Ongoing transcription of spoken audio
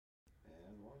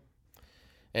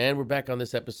And we're back on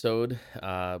this episode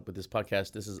with this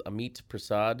podcast. This is Amit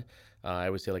Prasad. I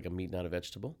always say like a meat, not a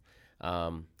vegetable.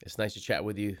 It's nice to chat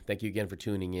with you. Thank you again for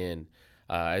tuning in.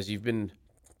 As you've been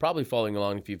probably following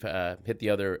along, if you've hit the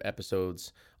other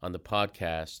episodes on the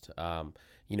podcast, a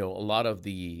lot of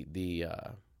the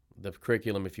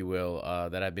curriculum, if you will,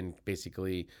 that I've been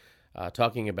basically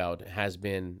talking about has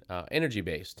been energy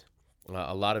based.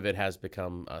 A lot of it has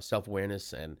become self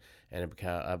awareness and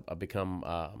become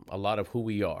a lot of who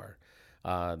we are.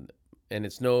 Uh, and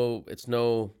it's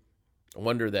no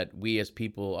wonder that we as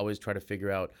people always try to figure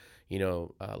out,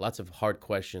 lots of hard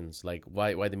questions like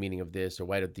why the meaning of this or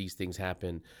why do these things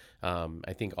happen.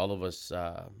 I think all of us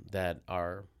that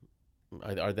are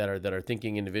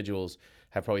thinking individuals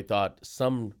have probably thought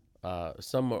some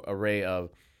array of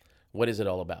what is it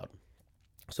all about.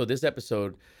 So this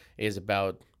episode is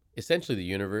about essentially the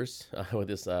universe. With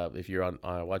this, if you're on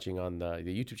watching on the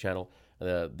YouTube channel,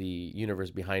 the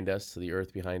universe behind us, the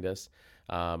Earth behind us,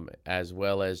 as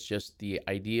well as just the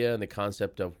idea and the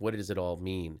concept of what does it all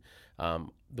mean.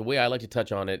 The way I like to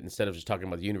touch on it, instead of just talking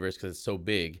about the universe because it's so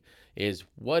big, is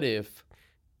what if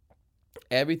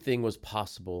everything was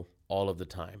possible all of the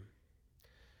time,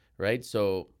 right?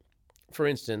 So, for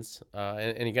instance,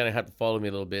 and you're gonna have to follow me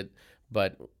a little bit,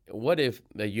 but what if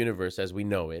the universe, as we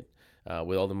know it,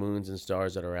 with all the moons and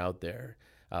stars that are out there,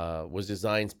 was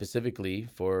designed specifically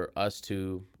for us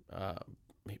to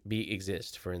be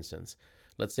exist? For instance,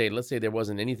 let's say there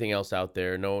wasn't anything else out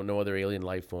there, no other alien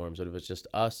life forms, but it was just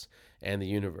us and the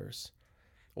universe.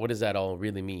 What does that all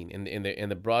really mean? In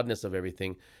the broadness of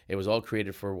everything, it was all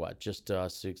created for what? Just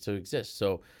us to exist.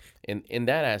 So, in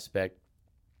that aspect,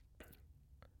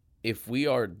 if we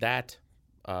are that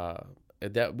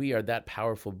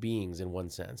powerful beings in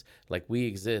one sense, like we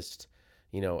exist,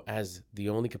 as the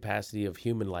only capacity of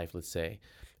human life, let's say,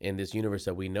 in this universe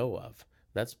that we know of,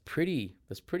 that's pretty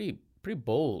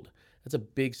bold. That's a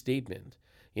big statement.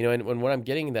 And when what I'm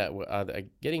getting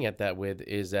at that with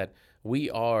is that we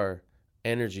are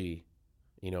energy,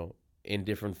 in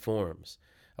different forms.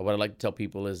 What I like to tell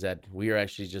people is that we are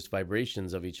actually just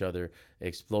vibrations of each other,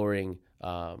 exploring,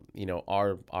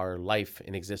 our life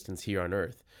in existence here on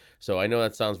Earth. So I know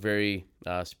that sounds very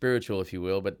spiritual, if you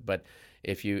will, but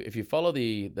if you follow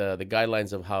the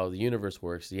guidelines of how the universe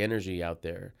works, the energy out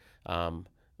there,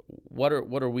 what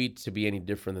are we to be any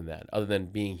different than that, other than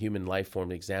being human life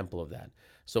form example of that?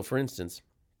 So, for instance,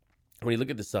 when you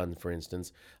look at the sun, for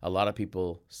instance, a lot of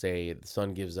people say the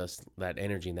sun gives us that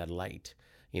energy and that light,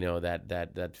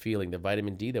 that feeling, the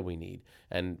vitamin D that we need.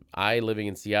 And I, living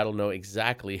in Seattle, know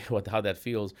exactly how that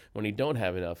feels when you don't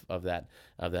have enough of that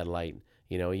light.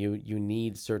 You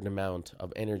need certain amount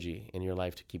of energy in your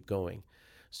life to keep going.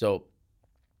 So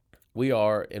we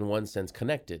are, in one sense,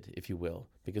 connected, if you will,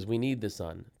 because we need the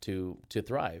sun to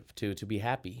thrive, to be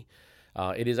happy.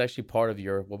 It is actually part of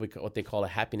your what they call a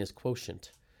happiness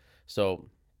quotient. So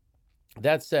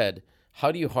that said,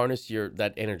 how do you harness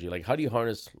that energy? Like, how do you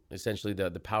harness essentially the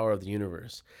power of the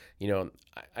universe?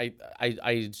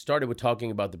 I started with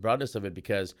talking about the broadness of it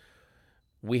because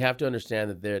we have to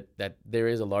understand that there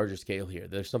is a larger scale here.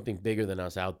 There's something bigger than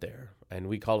us out there, and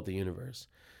we call it the universe.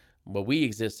 But we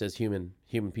exist as human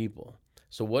people.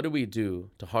 So what do we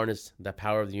do to harness the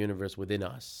power of the universe within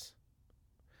us?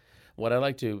 What I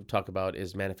like to talk about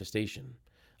is manifestation.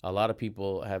 A lot of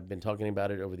people have been talking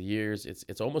about it over the years.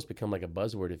 It's almost become like a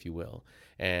buzzword, if you will,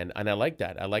 and I like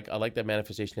that. I like that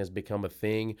manifestation has become a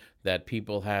thing that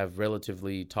people have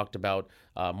relatively talked about,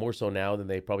 more so now than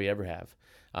they probably ever have,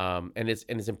 and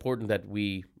it's important that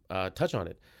we touch on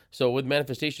it. So with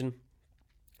manifestation,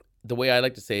 the way I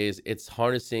like to say is it's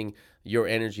harnessing your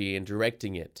energy and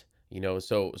directing it.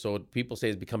 So people say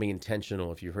it's becoming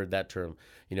intentional. If you heard that term,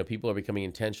 people are becoming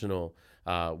intentional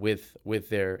with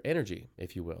their energy,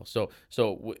 if you will.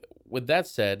 With that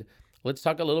said, let's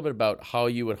talk a little bit about how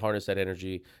you would harness that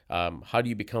energy. How do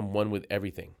you become one with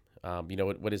everything?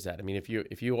 What is that? I mean,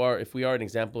 if we are an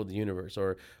example of the universe,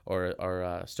 or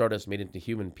stardust made into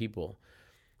human people,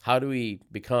 how do we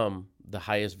become the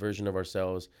highest version of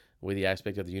ourselves with the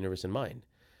aspect of the universe in mind?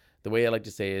 The way I like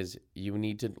to say is you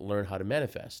need to learn how to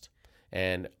manifest.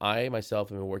 And I myself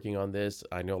have been working on this.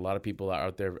 I know a lot of people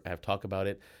out there have talked about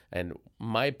it. And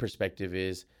my perspective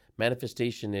is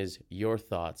manifestation is your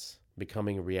thoughts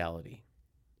becoming reality.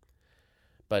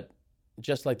 But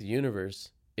just like the universe,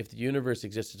 if the universe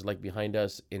existed like behind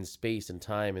us in space and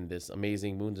time and this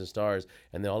amazing moons and stars,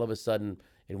 and then all of a sudden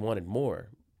it wanted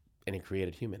more, and it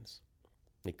created humans,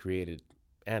 it created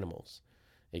animals,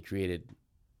 it created,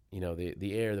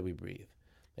 the air that we breathe.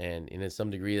 And in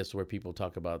some degree, that's where people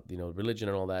talk about, religion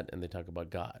and all that, and they talk about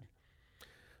God.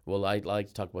 Well, I like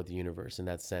to talk about the universe in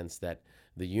that sense that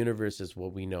the universe is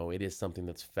what we know. It is something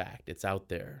that's fact. It's out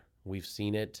there. We've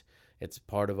seen it. It's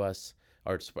part of us,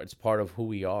 or it's part of who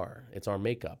we are. It's our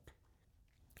makeup.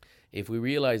 If we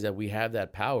realize that we have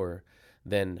that power,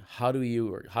 then how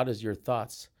does your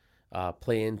thoughts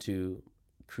play into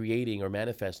creating or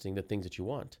manifesting the things that you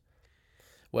want?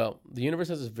 Well, the universe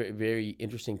has this very, very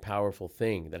interesting, powerful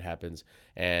thing that happens.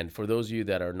 And for those of you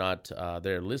that are not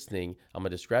there listening, I'm going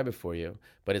to describe it for you.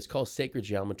 But it's called sacred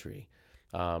geometry.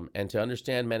 And to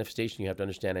understand manifestation, you have to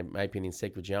understand, in my opinion,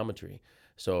 sacred geometry.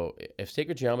 So, if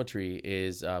sacred geometry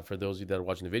is, for those of you that are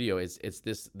watching the video, it's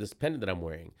this pendant that I'm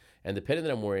wearing, and the pendant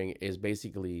that I'm wearing is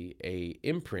basically a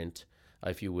imprint,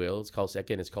 if you will. It's called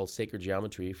sacred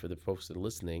geometry for the folks that are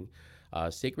listening.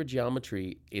 Sacred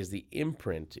geometry is the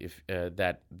imprint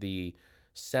that the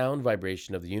sound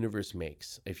vibration of the universe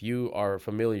makes. If you are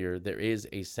familiar, there is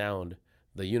a sound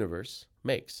the universe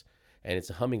makes, and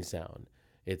it's a humming sound.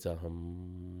 It's a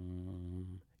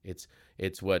hum.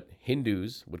 It's what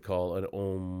Hindus would call an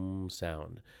om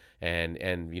sound. And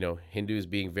Hindus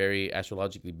being very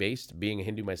astrologically based, being a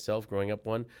Hindu myself, growing up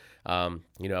one, I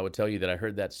would tell you that I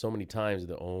heard that so many times,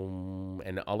 the om,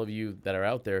 and all of you that are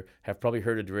out there have probably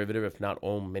heard a derivative, if not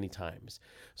om, many times.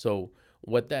 So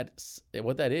what that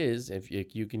is, if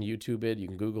you can YouTube it, you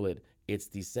can Google it, it's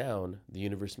the sound the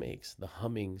universe makes, the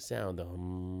humming sound, the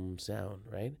hum sound,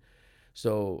 right?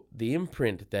 So the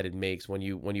imprint that it makes when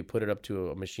you put it up to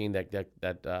a machine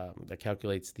that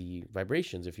calculates the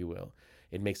vibrations, if you will,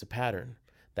 it makes a pattern.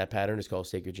 That pattern is called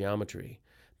sacred geometry.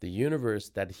 The universe,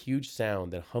 that huge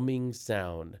sound, that humming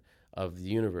sound of the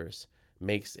universe,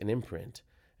 makes an imprint.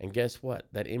 And guess what?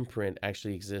 That imprint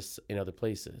actually exists in other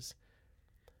places.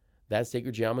 That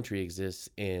sacred geometry exists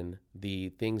in the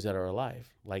things that are alive,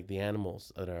 like the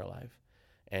animals that are alive,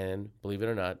 and believe it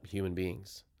or not, human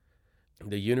beings.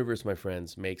 The universe, my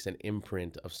friends, makes an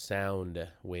imprint of sound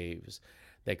waves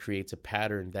that creates a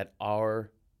pattern that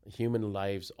our human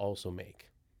lives also make.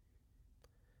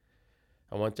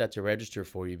 I want that to register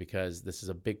for you because this is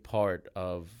a big part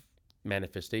of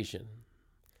manifestation.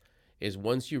 Is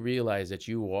once you realize that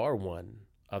you are one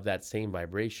of that same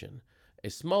vibration, a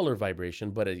smaller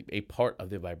vibration, but a part of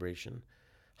the vibration,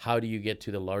 how do you get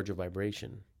to the larger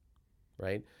vibration,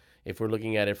 right? If we're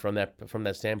looking at it from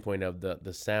that standpoint of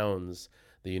the sounds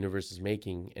the universe is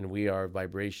making, and we are a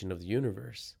vibration of the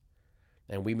universe,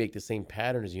 and we make the same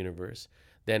pattern as the universe,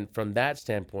 then from that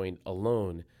standpoint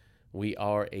alone, we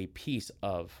are a piece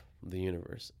of the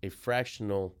universe, a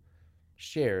fractional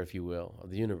share, if you will,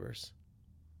 of the universe.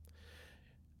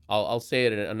 I'll say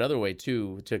it another way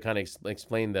too, to kind of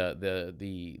explain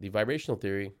the vibrational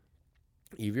theory.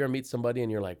 If you ever meet somebody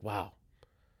and you're like, wow,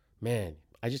 man,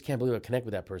 I just can't believe I connect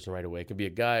with that person right away. It could be a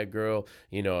guy, a girl,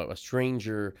 a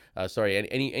stranger.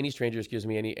 Any stranger, excuse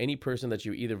me, any person that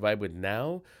you either vibe with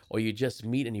now or you just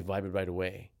meet and you vibe with right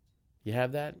away. You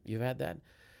have that? You've had that?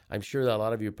 I'm sure that a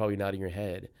lot of you are probably nodding your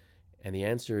head, and the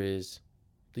answer is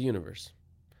the universe.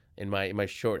 And my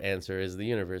short answer is the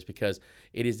universe, because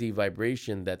it is the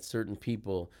vibration that certain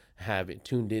people have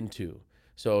tuned into.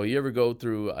 So you ever go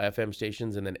through FM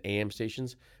stations and then AM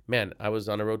stations? Man, I was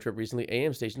on a road trip recently.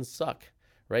 AM stations suck,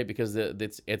 right? Because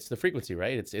it's the frequency,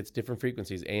 right? It's different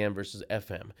frequencies, AM versus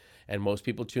FM. And most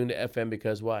people tune to FM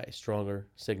because why? Stronger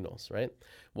signals, right?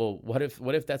 Well, what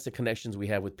if that's the connections we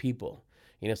have with people?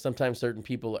 Sometimes certain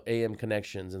people are AM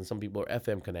connections and some people are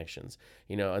FM connections,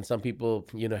 and some people,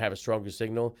 have a stronger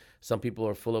signal. Some people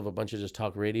are full of a bunch of just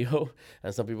talk radio,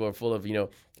 and some people are full of,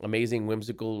 amazing,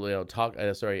 whimsical,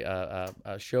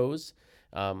 shows.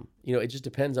 It just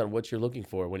depends on what you're looking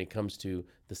for when it comes to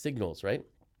the signals, right?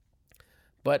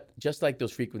 But just like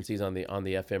those frequencies on the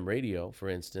FM radio, for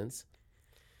instance,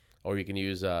 or you can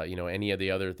use, any of the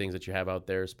other things that you have out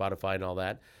there, Spotify and all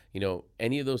that,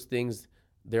 any of those things,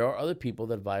 there are other people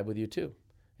that vibe with you too.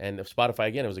 And Spotify,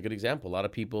 again, it was a good example. A lot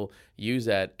of people use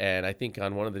that. And I think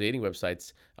on one of the dating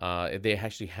websites, they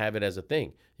actually have it as a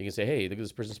thing. You can say, hey, look at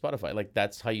this person's Spotify. Like,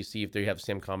 that's how you see if they have the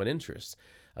same common interests.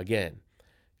 Again,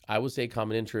 I would say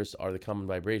common interests are the common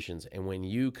vibrations. And when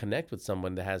you connect with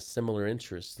someone that has similar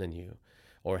interests than you,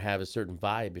 or have a certain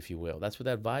vibe, if you will, that's what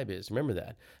that vibe is. Remember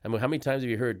that. I mean, how many times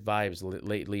have you heard vibes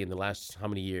lately in the last, how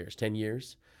many years? 10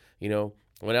 years?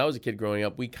 When I was a kid growing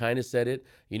up, we kind of said it,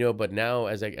 but now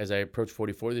as I approach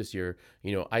 44 this year,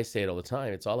 I say it all the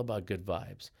time. It's all about good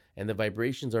vibes. And the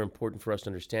vibrations are important for us to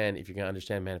understand if you're going to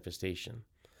understand manifestation.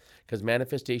 Because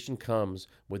manifestation comes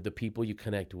with the people you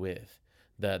connect with,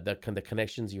 the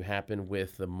connections you happen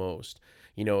with the most.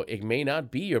 It may not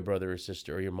be your brother or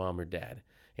sister or your mom or dad.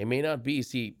 It may not be.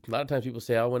 See, a lot of times people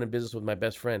say, I went in business with my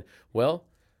best friend. Well,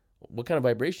 What kind of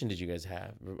vibration did you guys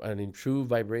have? I mean, true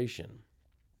vibration.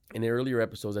 In the earlier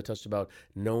episodes, I touched about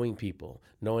knowing people,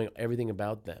 knowing everything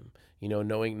about them,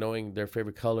 knowing their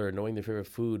favorite color, knowing their favorite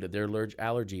food, their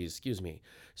allergies, excuse me.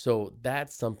 So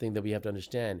that's something that we have to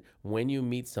understand. When you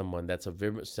meet someone that's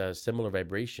a similar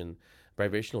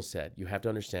vibrational set, you have to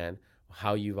understand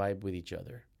how you vibe with each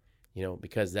other.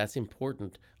 Because that's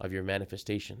important of your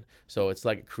manifestation. So it's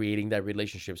like creating that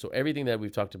relationship. So everything that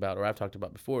we've talked about, or I've talked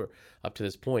about before up to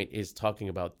this point, is talking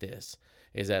about this,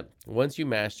 is that once you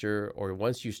master, or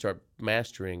once you start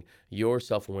mastering your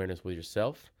self-awareness with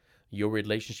yourself, your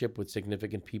relationship with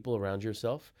significant people around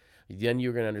yourself, then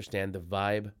you're going to understand the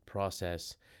vibe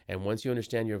process. And once you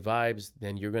understand your vibes,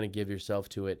 then you're going to give yourself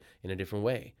to it in a different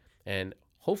way. And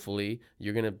hopefully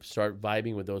you're going to start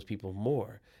vibing with those people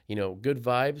more. Good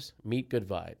vibes meet good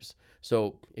vibes.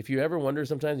 So if you ever wonder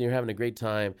sometimes you're having a great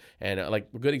time, and like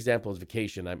a good example is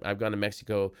vacation. I've gone to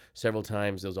Mexico several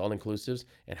times, those all-inclusives,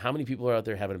 and how many people are out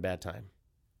there having a bad time?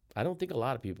 I don't think a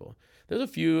lot of people. There's a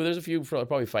few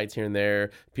probably fights here and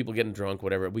there, people getting drunk,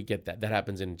 whatever. We get that. That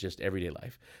happens in just everyday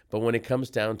life. But when it comes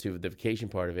down to the vacation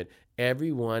part of it,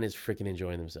 everyone is freaking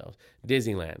enjoying themselves.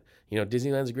 Disneyland.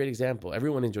 Disneyland's a great example.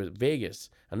 Everyone enjoys it. Vegas,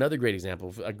 another great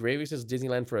example. Vegas is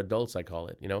Disneyland for adults, I call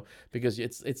it, because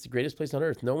it's the greatest place on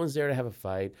earth. No one's there to have a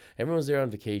fight. Everyone's there on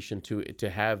vacation to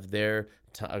have their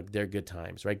good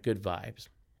times, right? Good vibes.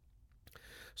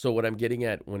 So what I'm getting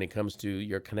at when it comes to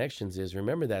your connections is,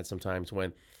 remember that sometimes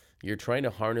when you're trying to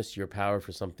harness your power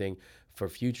for something, for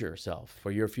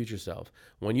your future self,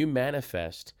 when you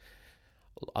manifest,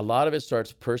 a lot of it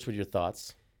starts first with your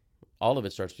thoughts. All of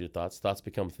it starts with your thoughts. Thoughts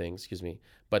become things, excuse me.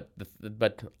 But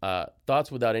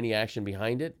thoughts without any action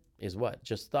behind it is what?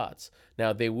 Just thoughts.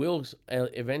 Now, they will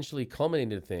eventually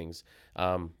culminate into things.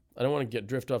 I don't want to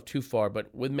drift off too far,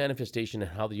 but with manifestation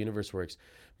and how the universe works,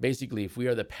 basically, if we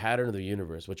are the pattern of the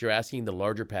universe, what you're asking the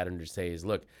larger pattern to say is,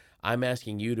 look, I'm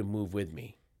asking you to move with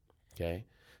me. Okay.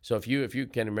 So if you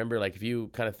can remember, like if you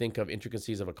kind of think of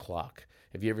intricacies of a clock,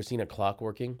 have you ever seen a clock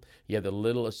working? You have the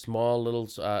little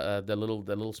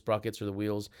sprockets or the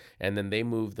wheels, and then they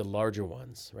move the larger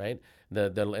ones, right?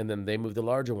 And then they move the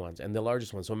larger ones and the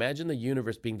largest ones. So imagine the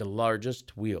universe being the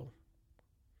largest wheel,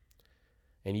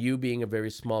 and you being a very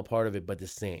small part of it, but the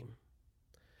same.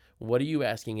 What are you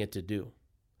asking it to do?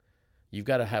 You've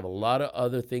got to have a lot of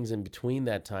other things in between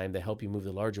that time that help you move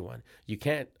the larger one. You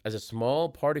can't, as a small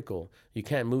particle, you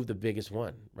can't move the biggest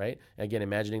one, right? Again,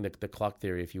 imagining the clock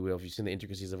theory, if you will. If you've seen the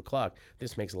intricacies of a clock,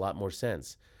 this makes a lot more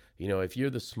sense. If you're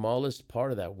the smallest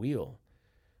part of that wheel,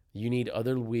 you need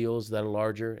other wheels that are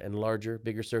larger and larger,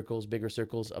 bigger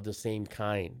circles of the same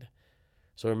kind.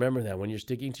 So remember that when you're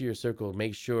sticking to your circle,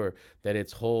 make sure that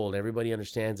it's whole and everybody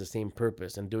understands the same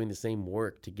purpose and doing the same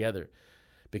work together.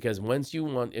 Because if you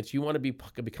want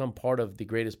to become part of the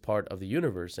greatest part of the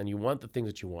universe, and you want the things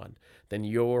that you want, then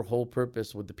your whole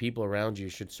purpose with the people around you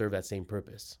should serve that same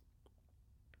purpose.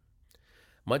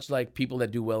 Much like people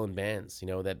that do well in bands,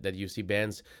 that you see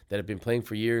bands that have been playing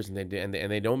for years and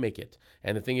they don't make it.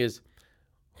 And the thing is,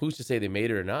 who's to say they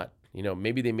made it or not?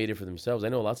 Maybe they made it for themselves. I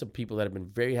know lots of people that have been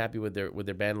very happy with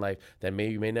their band life that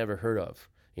you may never heard of,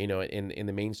 in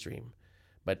the mainstream.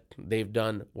 But they've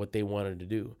done what they wanted to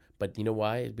do. But you know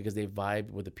why? It's because they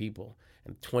vibed with the people.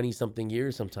 And 20-something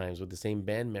years sometimes with the same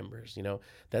band members,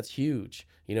 that's huge.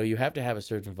 You have to have a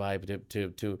certain vibe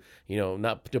to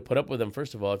not to put up with them.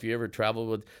 First of all, if you ever travel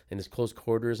with in his close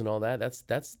quarters and all that,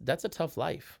 that's a tough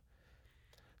life.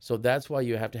 So that's why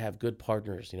you have to have good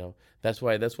partners. That's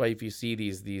why if you see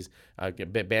these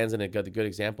bands, and a good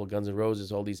example, Guns N'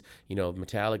 Roses, all these,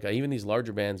 Metallica, even these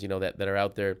larger bands, that are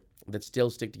out there that still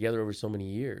stick together over so many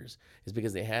years, is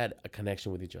because they had a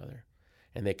connection with each other,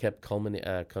 and they kept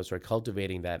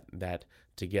cultivating that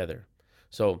together.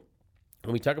 So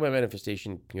when we talk about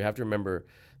manifestation, you have to remember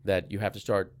that you have to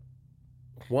start,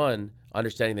 one,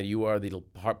 understanding that you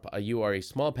are a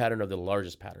small pattern of the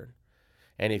largest pattern.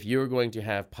 And if you're going to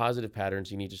have positive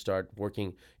patterns, you need to start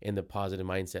working in the positive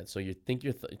mindset. So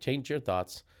change your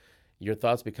thoughts. Your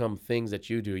thoughts become things that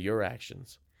you do, your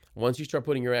actions. Once you start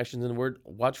putting your actions in the word,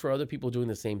 watch for other people doing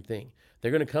the same thing.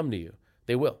 They're going to come to you.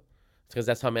 They will. It's because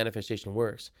that's how manifestation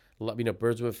works.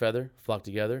 Birds with a feather flock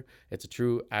together. It's a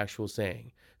true, actual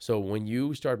saying. So when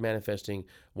you start manifesting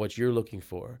what you're looking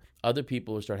for, other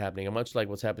people will start happening. And much like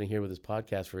what's happening here with this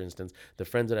podcast, for instance, the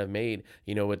friends that I've made,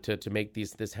 to make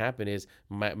this happen is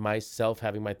myself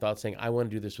having my thoughts saying, I want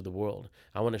to do this with the world.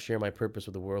 I want to share my purpose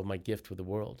with the world, my gift with the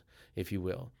world, if you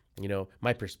will,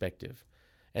 my perspective.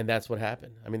 And that's what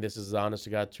happened. I mean, this is the honest to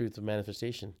God truth of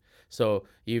manifestation. So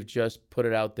you've just put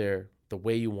it out there the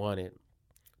way you want it.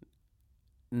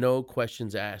 No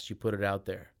questions asked. You put it out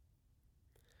there.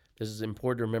 This is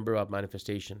important to remember about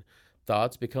manifestation.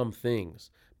 Thoughts become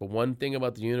things. But one thing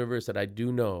about the universe that I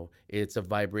do know, it's a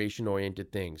vibration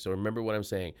oriented thing. So remember what I'm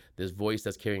saying. This voice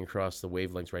that's carrying across the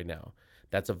wavelengths right now.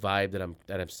 That's a vibe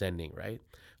that I'm sending, right?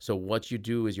 So what you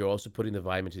do is you're also putting the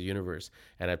vibe into the universe.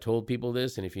 And I've told people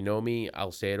this, and if you know me,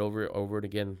 I'll say it over and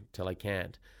again till I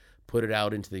can't. Put it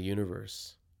out into the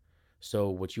universe.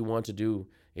 So what you want to do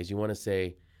is you want to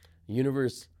say,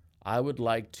 universe, I would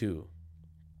like to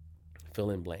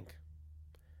fill in blank.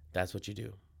 That's what you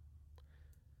do.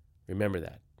 Remember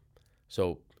that.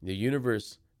 So the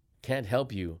universe can't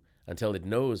help you until it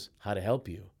knows how to help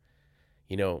you.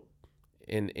 You know,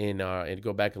 and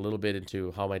go back a little bit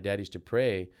into how my dad used to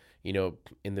pray. You know,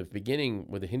 in the beginning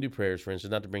with the Hindu prayers, for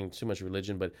instance, not to bring too much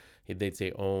religion, but they'd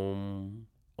say Om,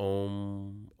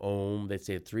 Om, Om. They'd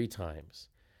say it 3 times.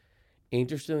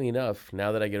 Interestingly enough,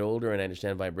 now that I get older and I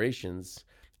understand vibrations,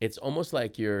 it's almost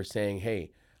like you're saying,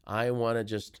 hey, I want to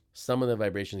just summon the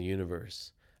vibration of the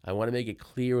universe. I want to make it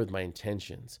clear with my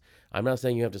intentions. I'm not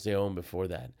saying you have to say Om before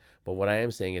that, but what I am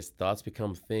saying is thoughts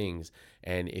become things.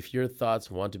 And if your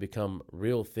thoughts want to become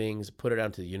real things, put it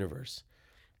out to the universe.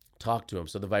 Talk to them.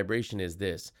 So the vibration is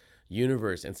this,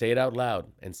 universe, and say it out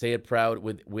loud and say it proud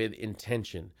with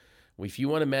intention. If you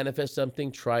want to manifest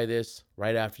something, try this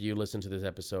right after you listen to this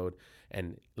episode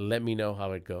and let me know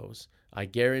how it goes. I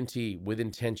guarantee with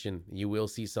intention, you will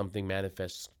see something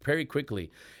manifest very quickly.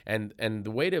 And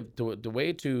the way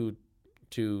to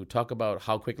talk about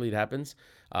how quickly it happens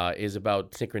is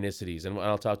about synchronicities. And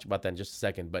I'll talk about that in just a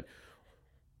second. But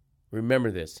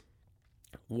remember this.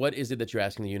 What is it that you're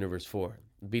asking the universe for?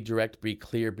 Be direct, be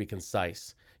clear, be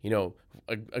concise. You know,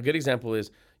 a good example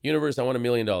is, universe, I want $1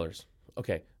 million.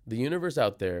 Okay, the universe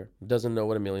out there doesn't know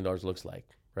what $1 million looks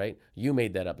like, right? You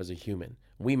made that up as a human.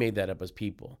 We made that up as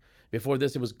people. Before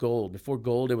this, it was gold. Before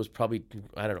gold, it was probably,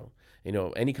 I don't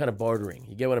know, any kind of bartering.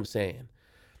 You get what I'm saying?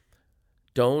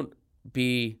 Don't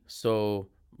be so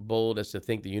bold as to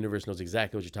think the universe knows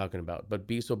exactly what you're talking about, but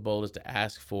be so bold as to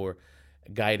ask for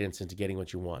guidance into getting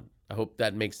what you want. I hope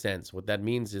that makes sense. What that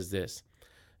means is this.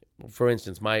 For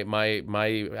instance, my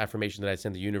affirmation that I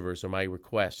send the universe, or my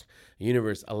request,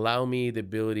 universe, allow me the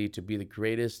ability to be the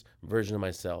greatest version of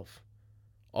myself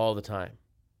all the time.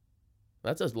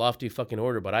 That's a lofty fucking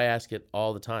order, but I ask it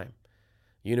all the time.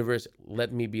 Universe,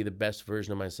 let me be the best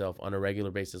version of myself on a regular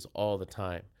basis all the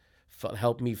time.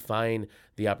 Help me find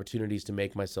the opportunities to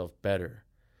make myself better.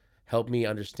 Help me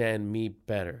understand me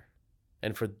better.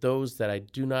 And for those that I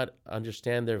do not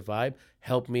understand their vibe,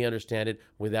 help me understand it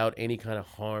without any kind of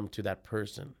harm to that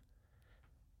person.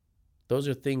 Those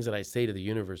are things that I say to the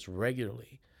universe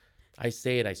regularly. I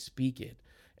say it, I speak it.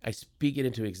 I speak it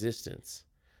into existence.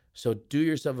 So do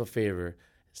yourself a favor,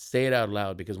 say it out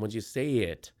loud, because once you say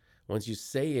it,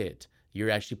 you're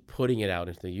actually putting it out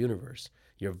into the universe.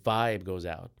 Your vibe goes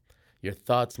out. Your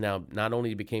thoughts now not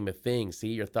only became a thing,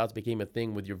 your thoughts became a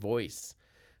thing with your voice.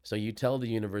 So you tell the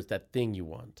universe that thing you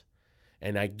want.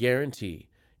 And I guarantee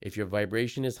if your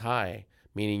vibration is high,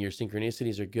 meaning your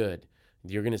synchronicities are good,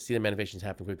 you're going to see the manifestations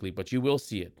happen quickly, but you will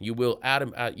see it. You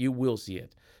will see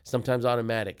it. Sometimes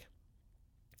automatic.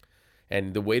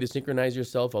 And the way to synchronize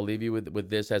yourself, I'll leave you with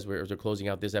this as we're closing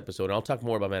out this episode. And I'll talk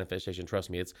more about manifestation. Trust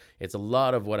me, it's a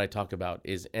lot of what I talk about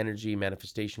is energy,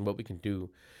 manifestation, what we can do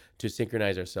to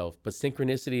synchronize ourselves. But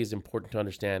synchronicity is important to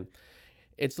understand.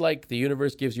 It's like the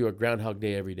universe gives you a Groundhog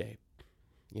Day every day.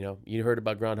 You know, you heard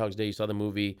about Groundhog's Day, you saw the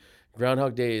movie.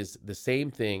 Groundhog Day is the same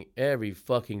thing every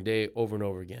fucking day over and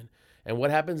over again. And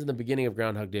what happens in the beginning of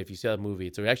Groundhog Day, if you see that movie,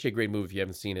 it's actually a great movie if you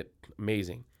haven't seen it.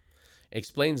 Amazing. It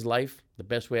explains life the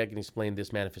best way I can explain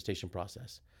this manifestation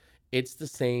process. It's the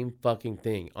same fucking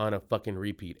thing on a fucking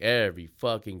repeat every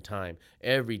fucking time,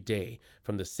 every day,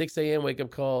 from the 6 a.m. wake-up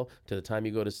call to the time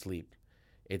you go to sleep.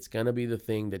 It's going to be the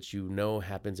thing that you know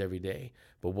happens every day.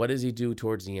 But what does he do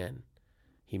towards the end?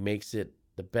 He makes it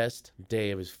the best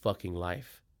day of his fucking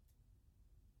life.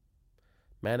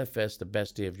 Manifest the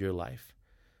best day of your life.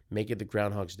 Make it the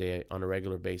Groundhog's Day on a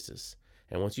regular basis.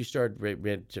 And once you start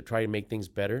to try to make things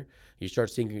better, you start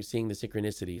seeing the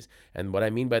synchronicities. And what I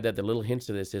mean by that, the little hints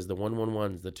to this is the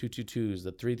 111s, the 222s,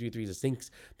 the 333s,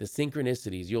 the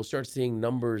synchronicities. You'll start seeing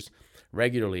numbers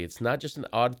regularly. It's not just an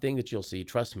odd thing that you'll see.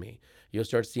 Trust me. You'll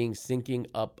start seeing syncing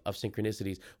up of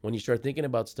synchronicities. When you start thinking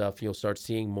about stuff, you'll start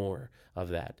seeing more of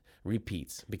that.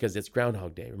 Repeats, because it's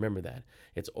Groundhog Day. Remember that.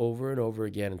 It's over and over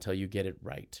again until you get it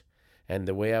right. And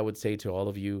the way I would say to all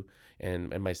of you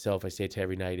and myself, I say it to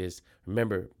every night is,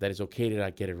 remember that it's okay to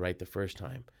not get it right the first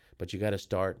time, but you got to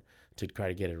start to try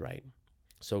to get it right.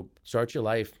 So start your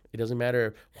life. It doesn't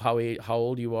matter how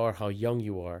old you are, how young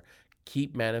you are.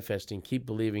 Keep manifesting, keep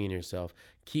believing in yourself,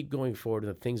 keep going forward to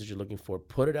the things that you're looking for.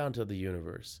 Put it out into the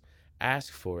universe,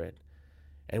 ask for it,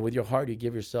 and with your heart, you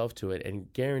give yourself to it,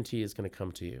 and guarantee it's going to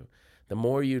come to you. The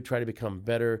more you try to become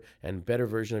better and better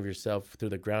version of yourself through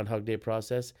the Groundhog Day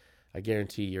process, I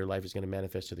guarantee your life is going to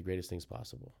manifest to the greatest things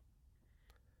possible.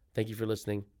 Thank you for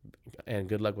listening, and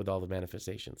good luck with all the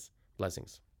manifestations.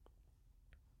 Blessings.